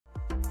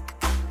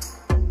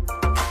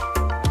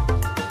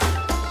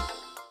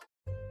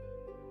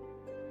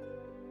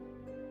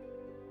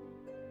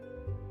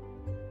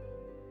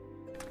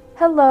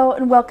Hello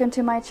and welcome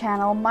to my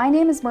channel. My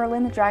name is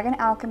Merlin, the Dragon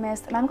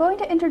Alchemist, and I'm going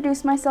to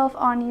introduce myself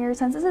on here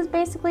since this is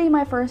basically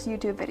my first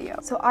YouTube video.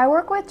 So I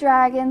work with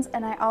dragons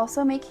and I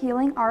also make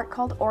healing art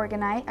called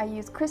orgonite. I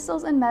use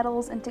crystals and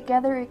metals and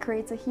together it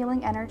creates a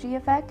healing energy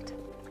effect.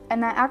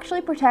 And that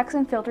actually protects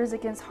and filters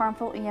against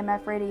harmful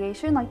EMF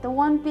radiation like the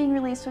one being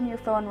released from your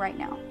phone right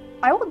now.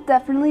 I will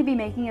definitely be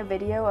making a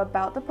video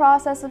about the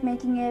process of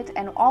making it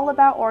and all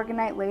about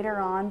orgonite later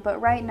on, but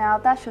right now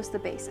that's just the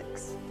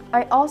basics.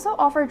 I also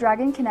offer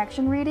dragon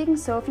connection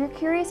readings, so if you're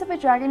curious if a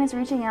dragon is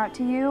reaching out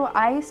to you,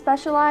 I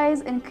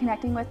specialize in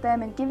connecting with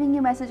them and giving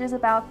you messages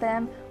about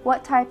them,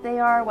 what type they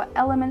are, what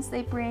elements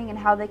they bring, and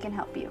how they can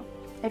help you.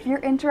 If you're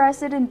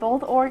interested in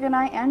both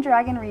orgonite and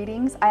dragon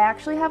readings, I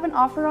actually have an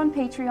offer on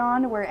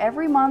Patreon where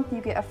every month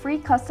you get a free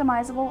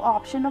customizable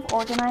option of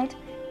orgonite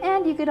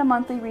and you get a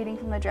monthly reading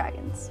from the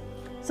dragons.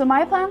 So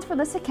my plans for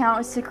this account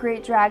is to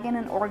create dragon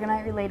and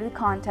orgonite related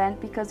content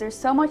because there's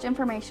so much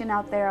information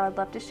out there I'd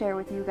love to share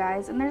with you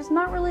guys, and there's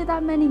not really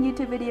that many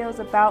YouTube videos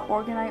about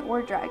orgonite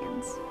or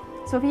dragons.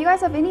 So if you guys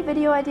have any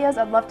video ideas,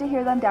 I'd love to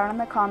hear them down in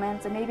the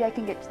comments and maybe I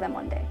can get to them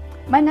one day.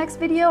 My next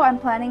video I'm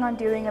planning on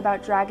doing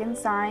about dragon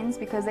signs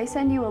because they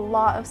send you a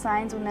lot of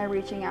signs when they're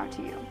reaching out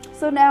to you.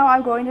 So now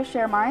I'm going to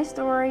share my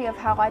story of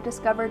how I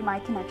discovered my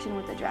connection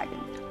with the dragon.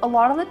 A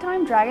lot of the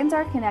time dragons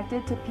are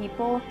connected to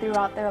people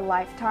throughout their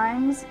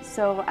lifetimes,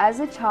 so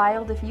as a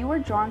child if you were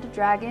drawn to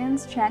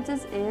dragons,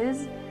 chances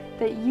is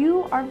that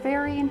you are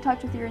very in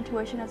touch with your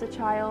intuition as a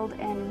child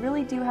and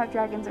really do have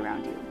dragons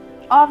around you.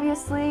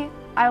 Obviously,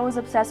 I was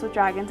obsessed with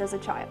dragons as a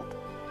child.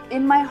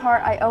 In my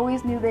heart, I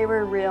always knew they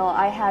were real.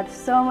 I had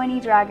so many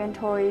dragon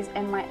toys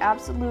and my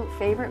absolute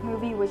favorite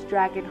movie was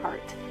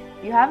Dragonheart.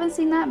 If you haven't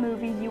seen that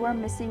movie, you are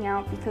missing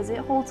out because it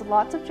holds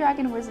lots of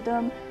dragon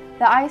wisdom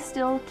that I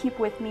still keep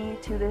with me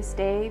to this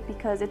day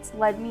because it's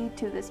led me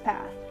to this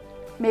path.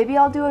 Maybe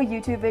I'll do a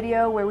YouTube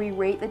video where we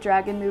rate the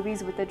dragon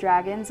movies with the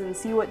dragons and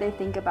see what they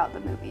think about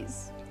the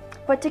movies.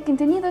 But to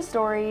continue the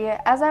story,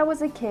 as I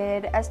was a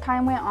kid, as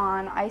time went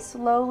on, I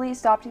slowly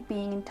stopped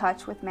being in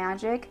touch with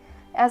magic,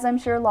 as I'm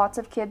sure lots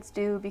of kids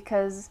do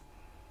because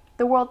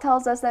the world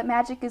tells us that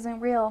magic isn't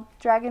real,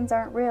 dragons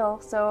aren't real,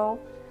 so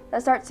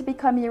that starts to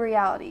become your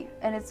reality,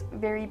 and it's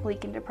very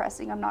bleak and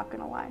depressing, I'm not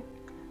gonna lie.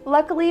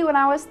 Luckily, when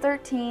I was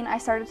 13, I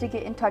started to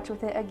get in touch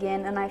with it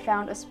again and I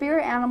found a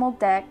spirit animal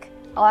deck.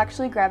 I'll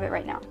actually grab it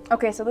right now.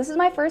 Okay, so this is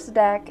my first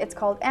deck. It's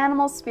called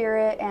Animal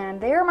Spirit and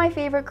they are my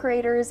favorite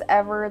creators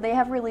ever. They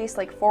have released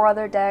like 4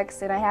 other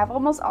decks and I have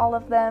almost all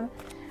of them.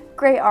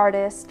 Great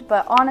artist,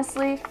 but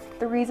honestly,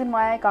 the reason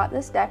why I got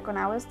this deck when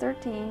I was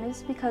 13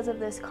 is because of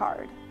this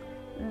card.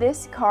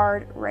 This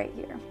card right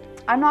here.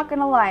 I'm not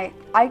gonna lie,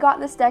 I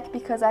got this deck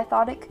because I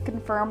thought it could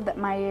confirm that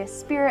my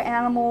spirit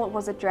animal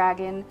was a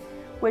dragon,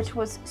 which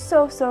was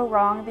so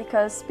wrong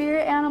because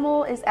spirit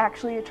animal is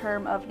actually a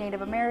term of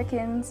Native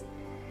Americans.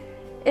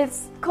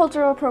 It's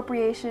cultural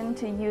appropriation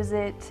to use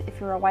it if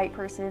you're a white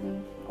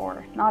person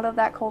or not of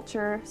that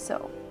culture,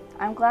 so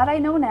I'm glad I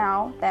know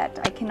now that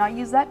I cannot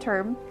use that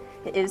term.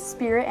 It is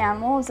spirit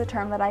animal is a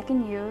term that I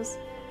can use,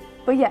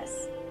 but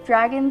yes,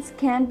 dragons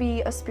can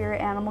be a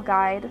spirit animal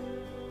guide,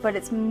 but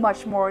it's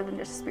much more than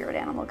just a spirit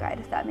animal guide,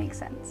 if that makes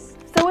sense.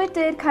 So it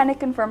did kind of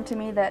confirm to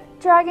me that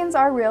dragons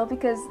are real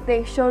because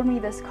they showed me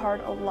this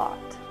card a lot.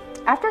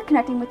 After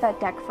connecting with that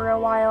deck for a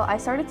while, I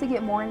started to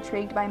get more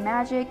intrigued by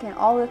magic and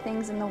all the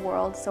things in the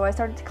world, so I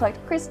started to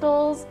collect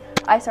crystals,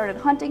 I started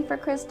hunting for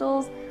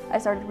crystals, I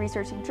started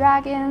researching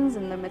dragons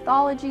and the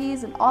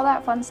mythologies and all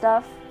that fun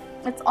stuff.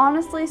 It's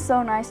honestly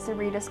so nice to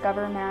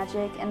rediscover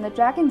magic, and the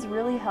dragons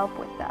really help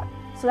with that.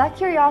 So that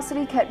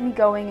curiosity kept me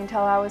going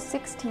until I was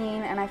 16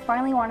 and I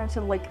finally wanted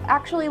to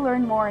actually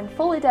learn more and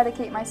fully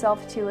dedicate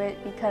myself to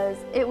it because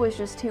it was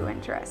just too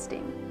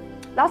interesting.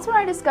 That's when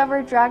I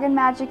discovered dragon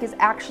magic is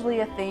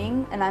actually a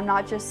thing and I'm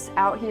not just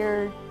out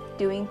here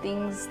doing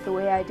things the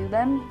way I do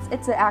them.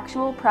 It's an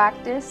actual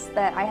practice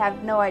that I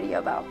have no idea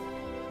about.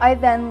 I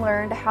then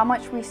learned how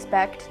much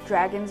respect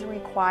dragons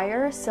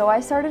require, so I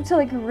started to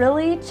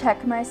really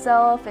check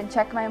myself and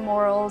check my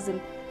morals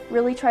and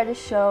really try to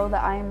show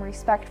that I am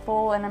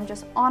respectful and I'm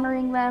just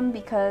honoring them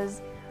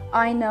because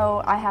I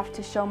know I have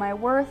to show my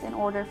worth in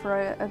order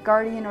for a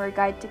guardian or a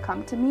guide to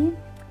come to me.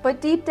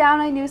 But deep down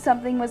I knew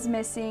something was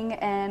missing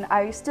and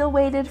I still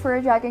waited for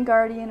a dragon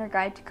guardian or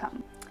guide to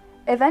come.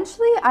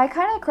 Eventually I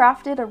kind of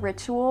crafted a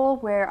ritual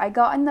where I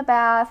got in the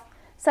bath,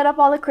 set up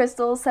all the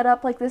crystals, set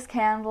up this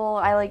candle,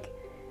 I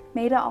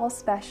made it all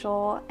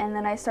special, and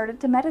then I started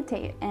to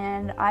meditate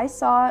and I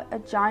saw a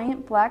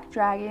giant black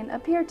dragon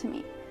appear to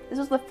me. This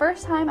was the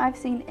first time I've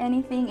seen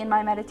anything in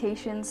my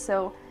meditations,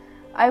 so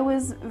I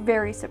was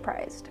very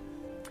surprised.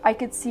 I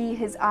could see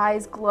his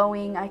eyes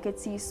glowing, I could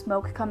see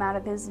smoke come out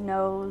of his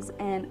nose,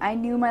 and I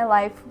knew my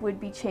life would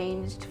be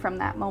changed from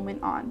that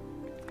moment on.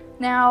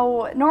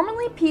 Now,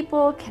 normally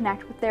people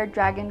connect with their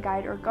dragon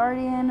guide or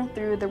guardian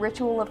through the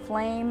ritual of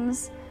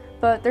flames,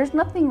 but there's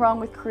nothing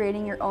wrong with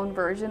creating your own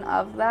version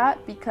of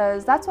that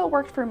because that's what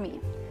worked for me.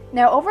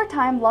 Now over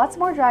time, lots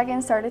more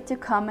dragons started to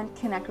come and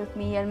connect with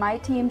me, and my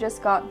team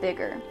just got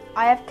bigger.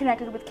 I have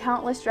connected with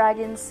countless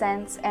dragons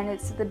since, and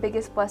it's the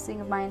biggest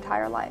blessing of my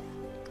entire life.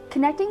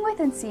 Connecting with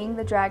and seeing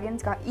the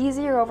dragons got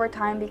easier over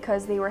time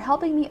because they were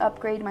helping me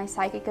upgrade my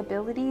psychic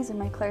abilities and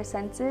my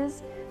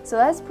clairsenses. So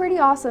that's pretty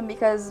awesome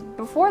because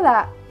before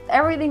that,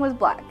 everything was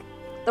black.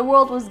 The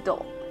world was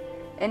dull.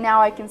 And now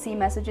I can see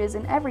messages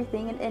in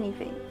everything and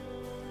anything.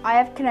 I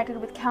have connected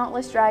with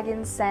countless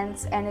dragons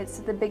since, and it's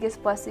the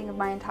biggest blessing of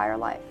my entire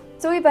life.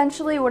 So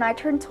eventually, when I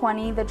turned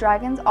 20, the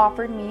dragons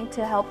offered me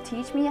to help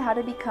teach me how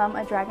to become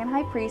a dragon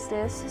high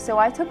priestess. So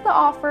I took the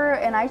offer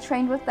and I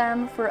trained with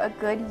them for a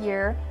good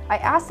year. I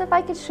asked if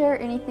I could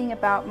share anything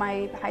about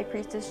my high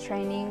priestess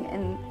training,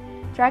 and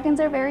dragons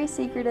are very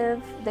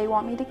secretive. They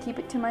want me to keep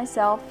it to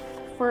myself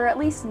for at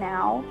least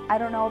now. I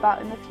don't know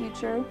about in the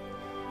future.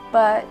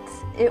 But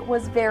it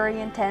was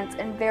very intense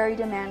and very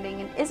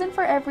demanding and isn't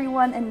for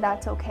everyone, and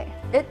that's okay.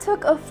 It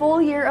took a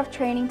full year of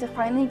training to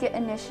finally get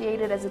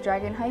initiated as a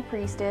Dragon High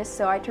Priestess,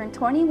 so I turned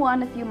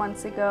 21 a few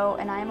months ago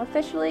and I am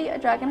officially a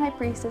Dragon High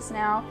Priestess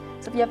now.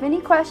 So if you have any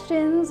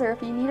questions or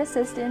if you need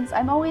assistance,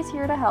 I'm always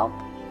here to help.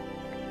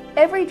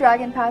 Every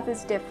dragon path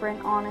is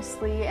different,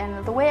 honestly,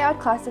 and the way I'd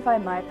classify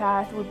my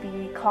path would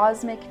be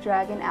Cosmic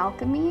Dragon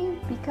Alchemy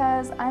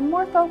because I'm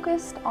more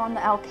focused on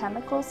the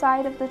alchemical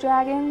side of the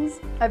dragons.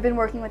 I've been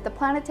working with the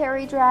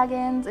planetary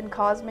dragons and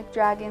cosmic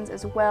dragons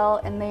as well,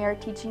 and they are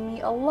teaching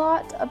me a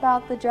lot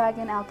about the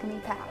dragon alchemy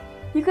path.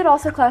 You could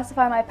also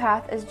classify my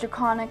path as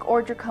Draconic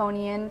or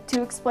Draconian.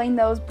 To explain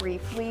those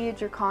briefly,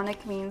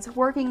 Draconic means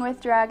working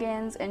with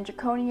dragons, and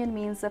Draconian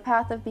means the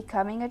path of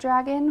becoming a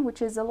dragon,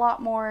 which is a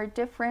lot more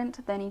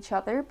different than each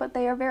other, but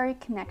they are very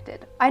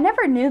connected. I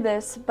never knew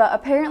this, but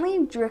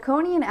apparently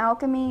Draconian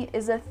alchemy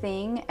is a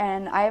thing,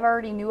 and I've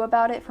already knew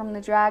about it from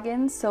the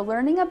dragons, so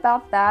learning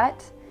about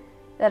that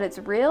it's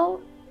real,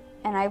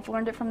 and I've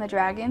learned it from the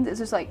dragons, is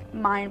just like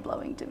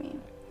mind-blowing to me.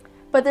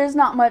 But there's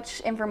not much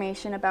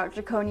information about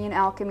Draconian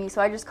alchemy,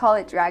 so I just call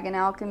it Dragon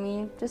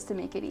Alchemy, just to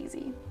make it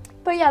easy.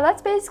 But yeah,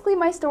 that's basically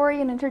my story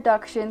and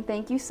introduction.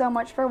 Thank you so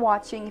much for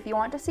watching. If you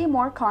want to see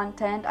more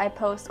content, I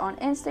post on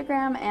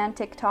Instagram and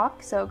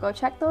TikTok, so go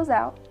check those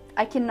out.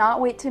 I cannot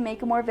wait to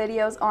make more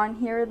videos on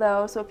here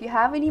though, so if you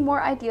have any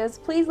more ideas,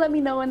 please let me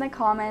know in the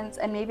comments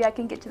and maybe I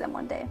can get to them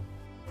one day.